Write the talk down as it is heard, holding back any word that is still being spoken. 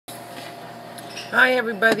Hi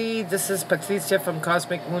everybody, this is Patricia from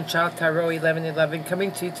Cosmic Moonchild Tarot 1111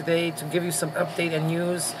 coming to you today to give you some update and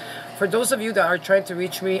news. For those of you that are trying to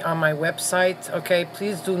reach me on my website, okay,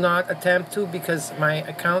 please do not attempt to because my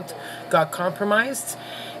account got compromised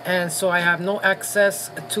and so I have no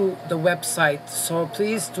access to the website. So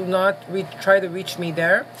please do not try to reach me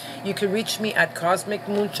there. You can reach me at Cosmic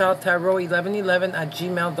Moonchild Tarot 1111 at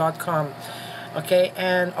gmail.com. Okay,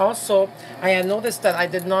 and also I had noticed that I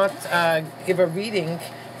did not give a reading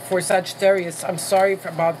for Sagittarius. I'm sorry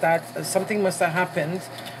about that. Something must have happened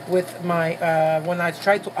with my when I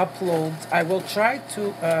tried to upload. I will try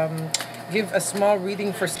to give a small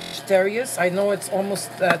reading for Sagittarius. I know it's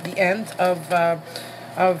almost the end of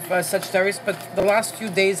Sagittarius, but the last few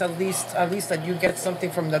days at least that you get something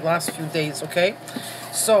from the last few days. Okay,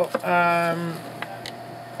 so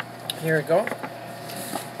here we go.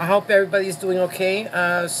 I hope everybody's doing okay.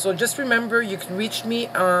 So just remember, you can reach me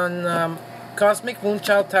on Cosmic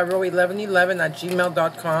Moonchild Tarot 1111 at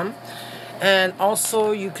gmail.com. And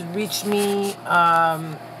also you can reach me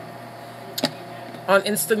on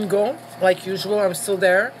Instant Go, like usual. I'm still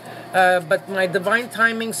there. But my Divine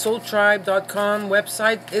Timing SoulTribe.com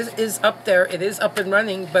website is up there. It is up and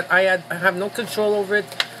running, but I have no control over it.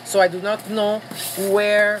 So I do not know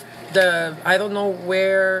where I don't know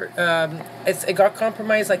where it got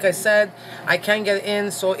compromised. Like I said, I can't get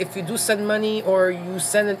in. So if you do send money or you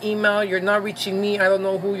send an email, you're not reaching me. I don't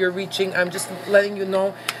know who you're reaching. I'm just letting you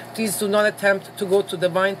know. Please do not attempt to go to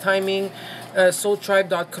Divine Timing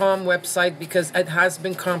SoulTribe.com website because it has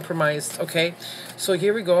been compromised. Okay, so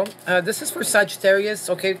here we go. This is for Sagittarius.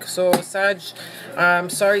 Okay, so Sag, I'm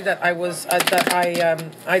sorry that I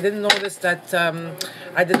didn't notice that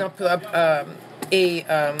I did not put up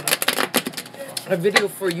a video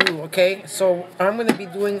for you. Okay, so I'm going to be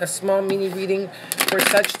doing a small mini reading for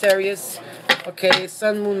Sagittarius. Okay,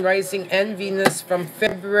 Sun, Moon, Rising, and Venus from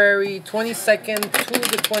February 22nd to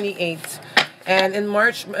the 28th. And in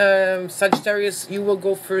March, Sagittarius, you will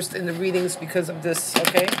go first in the readings because of this.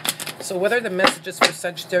 Okay, so what are the messages for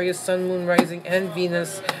Sagittarius, Sun, Moon, Rising, and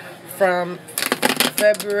Venus from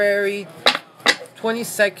February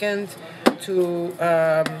 22nd to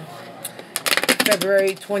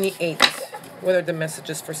February 28th? What are the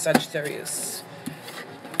messages for Sagittarius?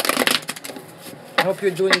 I hope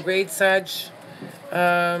you're doing great, Sag. So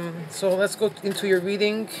let's go into your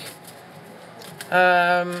reading.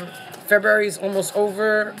 February is almost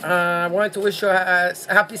over. I wanted to wish you a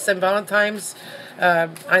happy St. Valentine's.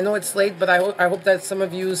 I know it's late, but I hope that some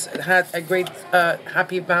of you had a great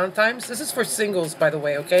happy Valentine's. This is for singles, by the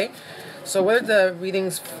way, okay? So what are the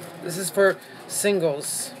readings? This is for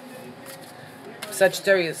singles.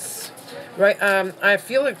 Sagittarius. Right, I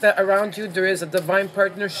feel like that around you there is a divine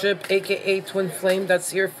partnership, aka twin flame,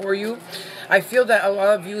 that's here for you. I feel that a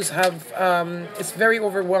lot of you have, it's very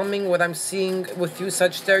overwhelming what I'm seeing with you,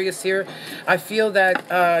 Sagittarius, here. I feel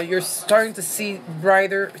that you're starting to see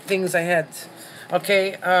brighter things ahead.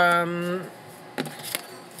 Okay,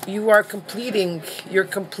 you're completing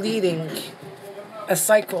a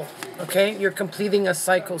cycle. Okay, you're completing a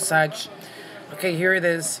cycle, Sag. Okay, here it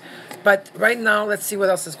is. But right now, let's see what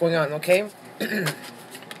else is going on, okay?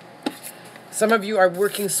 Some of you are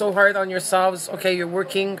working so hard on yourselves. Okay, you're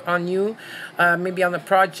working on you, maybe on a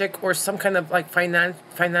project or some kind of like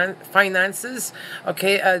finances.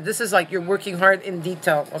 Okay, this is like you're working hard in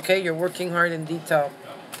detail. Okay, you're working hard in detail.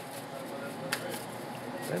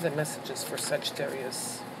 What are the messages for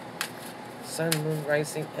Sagittarius? Sun, Moon,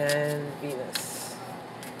 Rising, and Venus.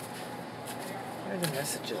 What are the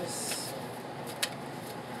messages?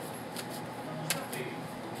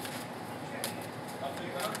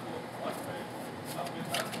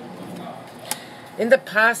 In the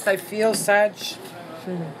past, I feel, Sag.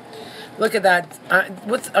 Look at that.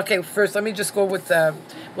 Okay? First, let me just go with.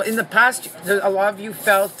 Well, in the past, a lot of you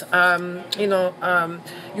felt, you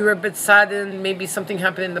were a bit saddened. Maybe something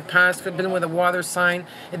happened in the past. Could have been with a water sign.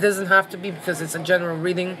 It doesn't have to be because it's a general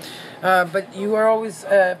reading. But you are always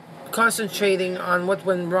concentrating on what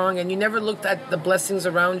went wrong, and you never looked at the blessings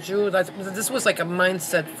around you. This was like a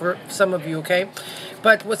mindset for some of you, okay?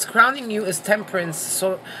 But what's crowning you is temperance.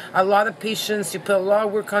 So a lot of patience. You put a lot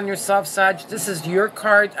of work on yourself, Sag. This is your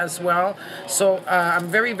card as well. So I'm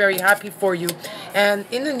very, very happy for you. And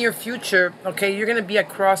in the near future, okay, you're going to be at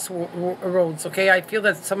crossroads, okay? I feel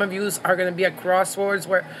that some of you are going to be at crossroads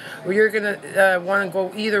where you're going to want to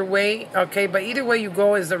go either way, okay? But either way you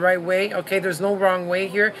go is the right way, okay? There's no wrong way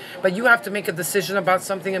here. But you have to make a decision about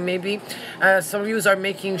something, and maybe some of you are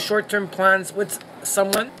making short-term plans with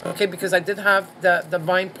someone, okay? Because I did have the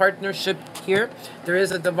divine partnership here. There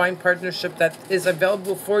is a divine partnership that is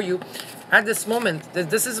available for you. at this moment.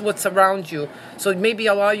 This is what's around you. So maybe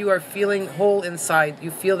a lot of you are feeling whole inside. You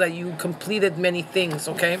feel that you completed many things,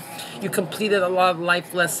 okay? You completed a lot of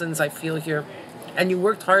life lessons, I feel here. And you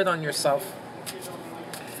worked hard on yourself.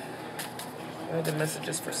 What are the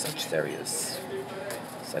messages for Sagittarius?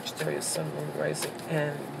 Sagittarius, Sun, Moon, Rising,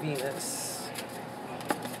 and Venus.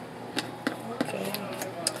 Okay.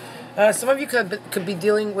 Some of you could be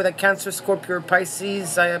dealing with a Cancer, Scorpio, or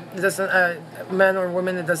Pisces. It doesn't, man or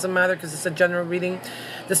woman, it doesn't matter because it's a general reading.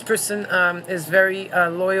 This person is very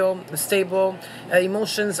loyal, stable.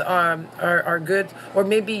 Emotions are good. Or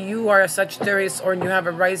maybe you are a Sagittarius, or you have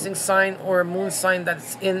a rising sign or a moon sign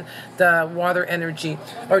that's in the water energy.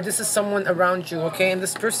 Or this is someone around you, okay? And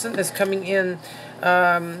this person is coming in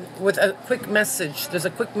with a quick message. There's a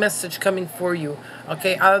quick message coming for you,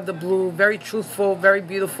 okay, out of the blue. Very truthful, very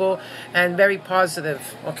beautiful, and very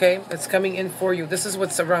positive, okay? It's coming in for you. This is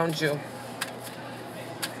what's around you.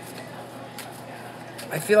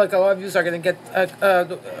 I feel like a lot of you are going to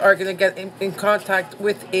get in contact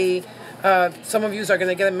with a some of you are going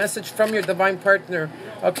to get a message from your divine partner,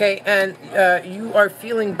 okay? And you are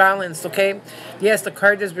feeling balanced, okay? Yes, the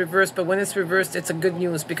card is reversed, but when it's reversed, it's a good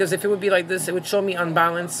news, because if it would be like this, it would show me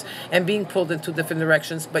unbalance and being pulled in two different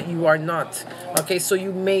directions, but you are not, okay? So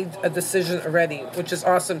you made a decision already, which is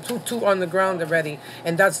awesome. 2-2 on the ground already,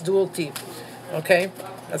 and that's duality, okay?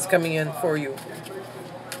 That's coming in for you.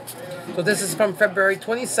 So this is from February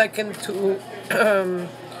 22nd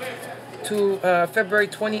to February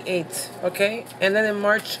 28th, okay? And then in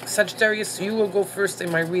March, Sagittarius, you will go first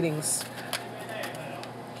in my readings.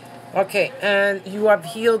 Okay, and you have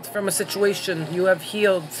healed from a situation. You have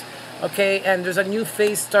healed, okay? And there's a new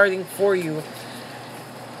phase starting for you.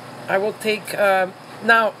 I will take,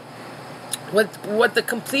 now, what the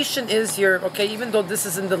completion is here, okay? Even though this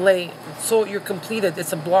is in delay, so you're completed,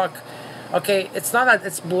 it's a block. Okay, it's not that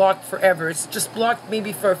it's blocked forever. It's just blocked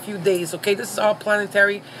maybe for a few days. Okay, this is all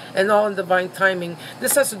planetary and all in divine timing.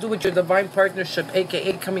 This has to do with your divine partnership,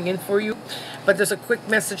 aka coming in for you. But there's a quick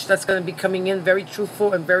message that's going to be coming in, very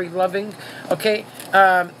truthful and very loving. Okay,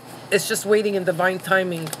 it's just waiting in divine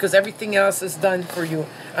timing, because everything else is done for you.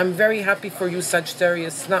 I'm very happy for you,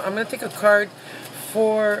 Sagittarius. Now I'm going to take a card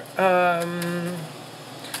for the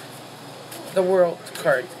World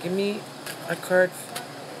card. Give me a card.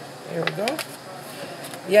 Here we go.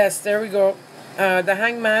 Yes, there we go. The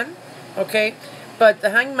Hangman, okay? But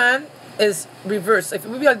the Hangman is reversed. If it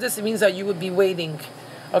would be like this, it means that you would be waiting,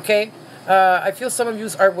 okay? I feel some of you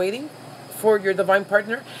are waiting for your divine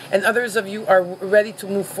partner, and others of you are ready to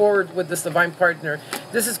move forward with this divine partner.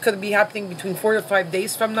 This is going to be happening between 4 to 5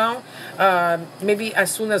 days from now. Maybe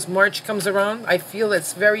as soon as March comes around. I feel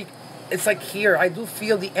it's like here. I do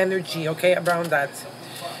feel the energy, okay, around that.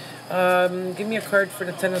 Give me a card for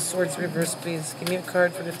the Ten of Swords reverse, please. Give me a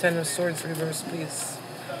card for the Ten of Swords reverse, please.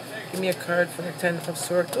 Give me a card for the Ten of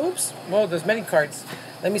Swords. Oops. Whoa, there's many cards.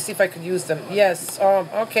 Let me see if I could use them. Yes.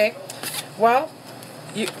 Okay. Well,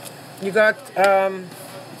 you got the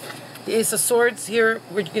Ace of Swords here.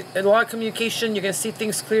 We get a lot of communication. You're going to see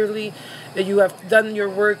things clearly. That you have done your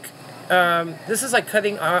work. This is like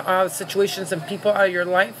cutting out situations and people out of your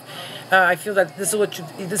life. I feel that this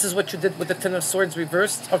is what you did with the Ten of Swords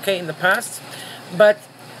reversed, okay, in the past. But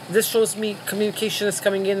this shows me communication is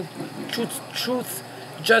coming in, truth,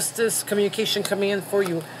 justice, communication coming in for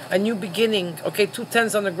you. A new beginning, okay, 2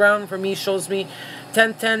 10s on the ground for me shows me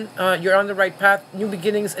 10-10, you're on the right path, new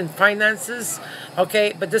beginnings in finances,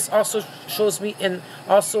 okay, but this also shows me in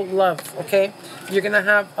also love, okay. You're going to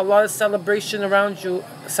have a lot of celebration around you,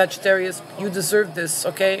 Sagittarius. You deserve this,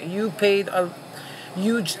 okay. You paid a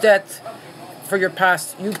huge debt for your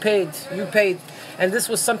past. You paid. And this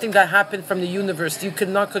was something that happened from the universe. You could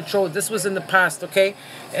not control it. This was in the past, okay?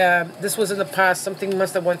 This was in the past. Something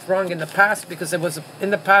must have went wrong in the past, because it was in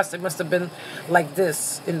the past. It must have been like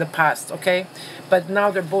this in the past, okay? But now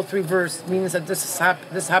they're both reversed. Means that this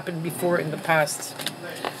happened before in the past.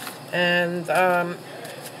 And I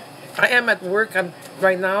am at work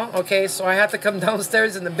right now, okay? So I had to come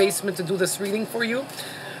downstairs in the basement to do this reading for you.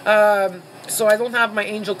 So I don't have my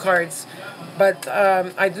angel cards, but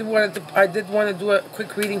I did want to do a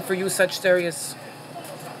quick reading for you, Sagittarius.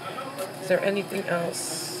 Is there anything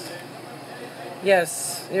else?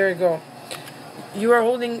 Yes, there you go. You are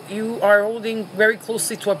holding very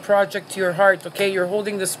closely to a project to your heart, okay? You're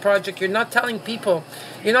holding this project. You're not telling people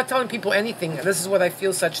anything. This is what I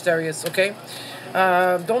feel, Sagittarius, okay?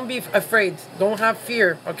 Don't be afraid. Don't have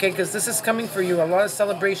fear, okay? Because this is coming for you. A lot of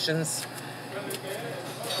celebrations.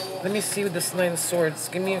 Let me see with this Knight of Swords.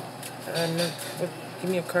 Give me a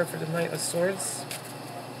card for the Knight of Swords.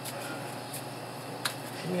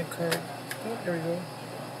 Give me a card. Oh, there we go.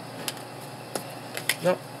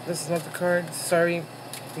 No, this is not the card. Sorry.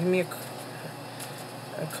 Give me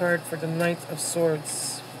a card for the Knight of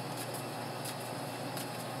Swords.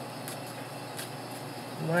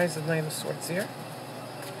 Why is the Knight of Swords here?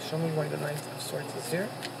 Show me why the Knight of Swords is here.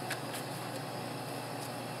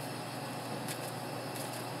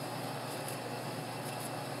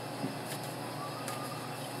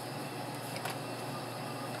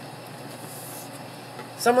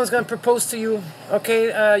 Someone's going to propose to you,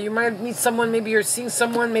 okay? You might meet someone, maybe you're seeing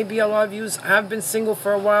someone, maybe a lot of you have been single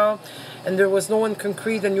for a while, and there was no one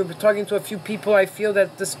concrete, and you've been talking to a few people. I feel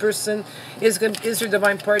that this person is your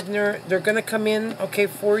divine partner. They're going to come in, okay,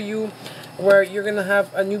 for you, where you're going to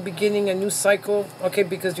have a new beginning, a new cycle, okay,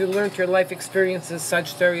 because you learned your life experiences,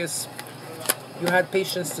 Sagittarius. You had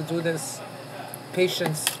patience to do this.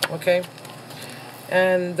 Patience, okay?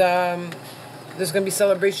 And there's going to be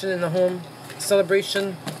celebration in the home.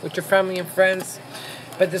 Celebration with your family and friends,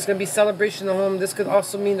 but there's going to be celebration at home. This could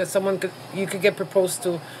also mean that you could get proposed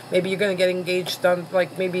to. Maybe you're going to get engaged on,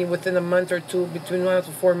 like, maybe within a month or two, between 1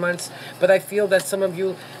 to 4 months. But I feel that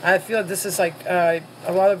I feel this is like a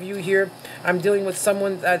lot of you here. I'm dealing with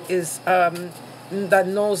someone that is that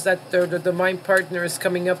knows that the divine partner is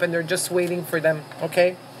coming up, and they're just waiting for them,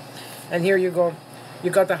 okay? And here you go.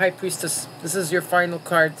 You got the High Priestess. This is your final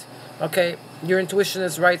card. Okay, your intuition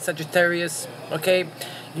is right, Sagittarius. Okay,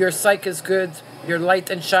 your psyche is good. Your light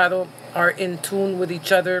and shadow are in tune with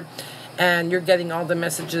each other, and you're getting all the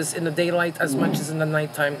messages in the daylight as much as in the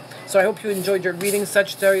nighttime. So I hope you enjoyed your reading,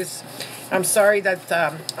 Sagittarius. I'm sorry that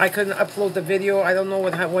I couldn't upload the video. I don't know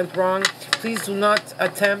what went wrong. Please do not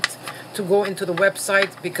attempt to go into the website,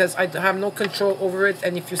 because I have no control over it,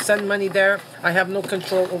 and if you send money there, I have no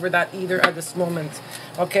control over that either at this moment.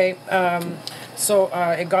 Okay, so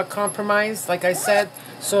it got compromised, like I said.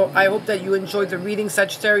 So I hope that you enjoyed the reading,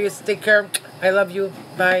 Sagittarius. Take care. I love you.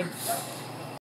 Bye.